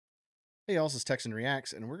Hey y'all, this is Texan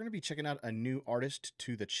Reacts, and we're going to be checking out a new artist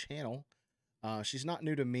to the channel. She's not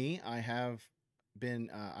new to me. I've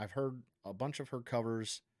heard a bunch of her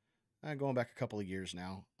covers going back a couple of years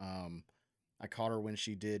now. I caught her when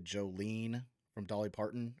she did Jolene from Dolly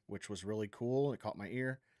Parton, which was really cool. It caught my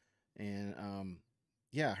ear. And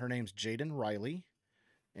yeah, her name's Jadyn Rylee.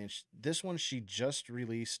 And this one she just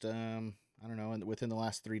released, I don't know, within the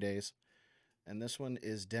last 3 days. And this one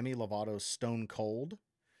is Demi Lovato's Stone Cold.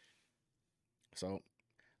 So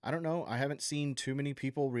I don't know. I haven't seen too many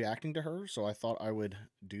people reacting to her, so I thought I would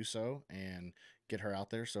do so and get her out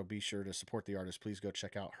there. So be sure to support the artist. Please go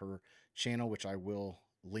check out her channel, which I will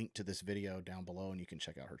link to this video down below, and you can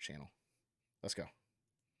check out her channel. Let's go.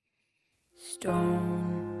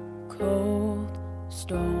 Stone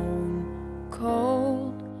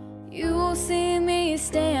cold. You will see me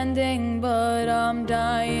standing, but I'm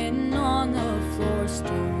dying on the floor.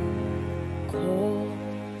 Stone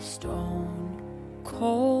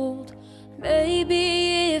cold.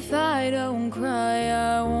 Maybe if I don't cry,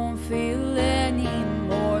 I won't feel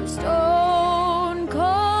anymore. Stone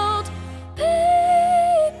cold,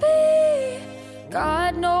 baby.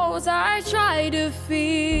 God knows I try to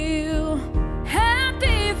feel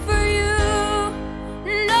happy for you.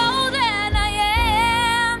 Know that I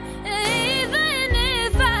am, even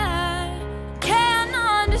if I can't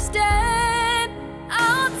understand.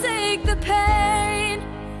 I'll take the pain.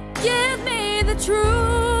 Give me the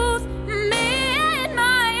truth. Me and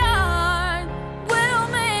my heart will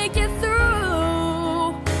make it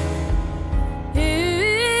through.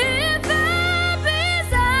 If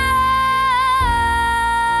happy's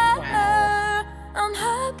I'm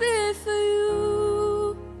happy for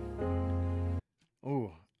you.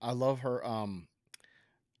 Ooh, I love her.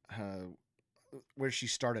 Where she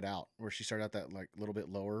started out, that like little bit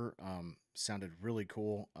lower, sounded really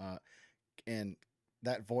cool. And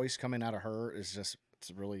that voice coming out of her is it's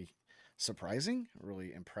really surprising,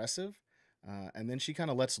 really impressive. And then she kind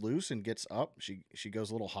of lets loose and gets up. She goes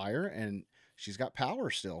a little higher, and she's got power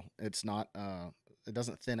still. It's not it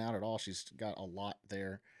doesn't thin out at all. She's got a lot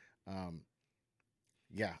there.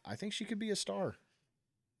 Yeah, I think she could be a star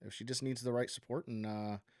if she just needs the right support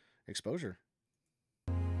and exposure.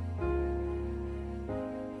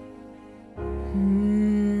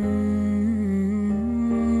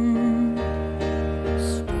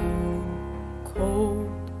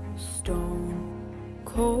 Stone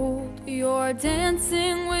cold. You're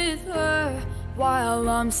dancing with her while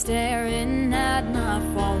I'm staring at my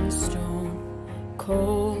phone. Stone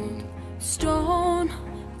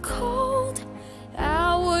cold.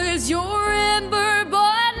 I was your ember,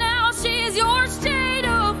 but now she's your shade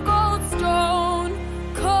of gold. Stone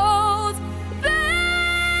cold,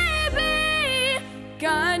 baby.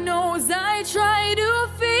 God knows I try to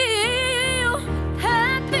feel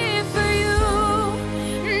happy for you.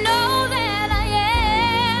 Know that I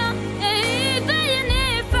am, even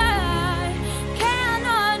if I can't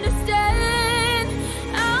understand.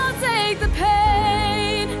 I'll take the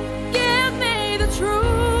pain. Give me the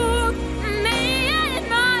truth. Me and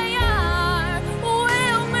my heart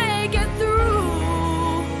will make it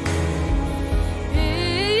through.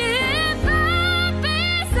 If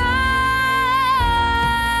happy's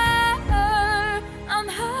I'm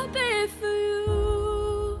happy for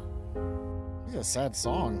you. This is a sad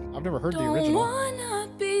song. I've never heard the Don't original. wanna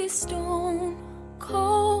be stone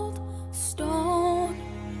cold, stone.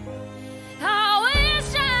 I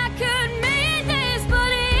wish I could mean this,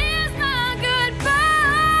 but it's not goodbye.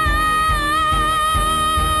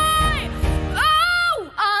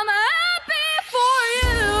 Oh, I'm happy for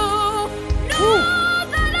you. Know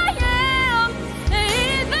that I am,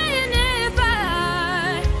 even if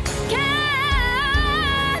I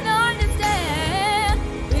can't understand.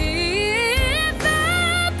 If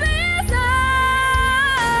happy's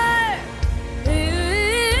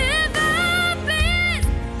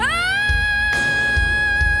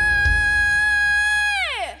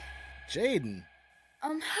Jadyn.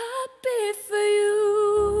 I'm happy for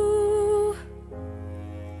you.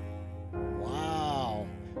 Wow.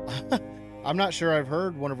 I'm not sure I've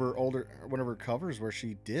heard one of her covers where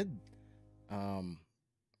she did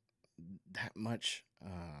that much I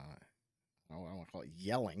don't want to call it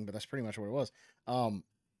yelling, but that's pretty much what it was.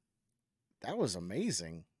 That was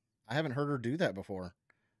amazing. I haven't heard her do that before.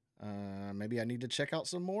 Maybe I need to check out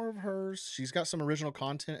some more of hers. She's got some original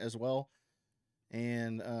content as well.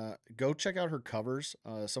 And go check out her covers,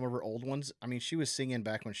 some of her old ones. I mean, she was singing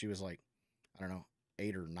back when she was like, I don't know,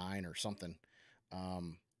 8 or 9 or something.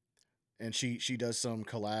 And she does some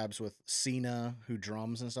collabs with Cena, who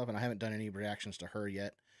drums and stuff. And I haven't done any reactions to her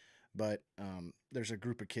yet. but there's a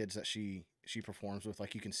group of kids that she performs with,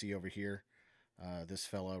 like you can see over here. This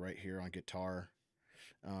fella right here on guitar.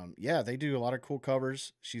 Yeah, they do a lot of cool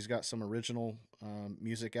covers. She's got some original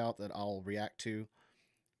music out that I'll react to.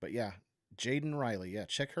 But yeah, Jadyn Rylee. Yeah,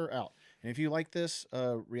 check her out. And if you like this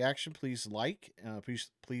reaction, please like.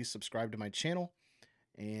 Please subscribe to my channel.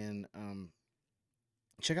 And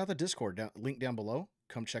check out the Discord link down below.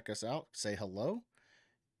 Come check us out. Say hello.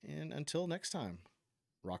 And until next time,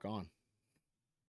 rock on.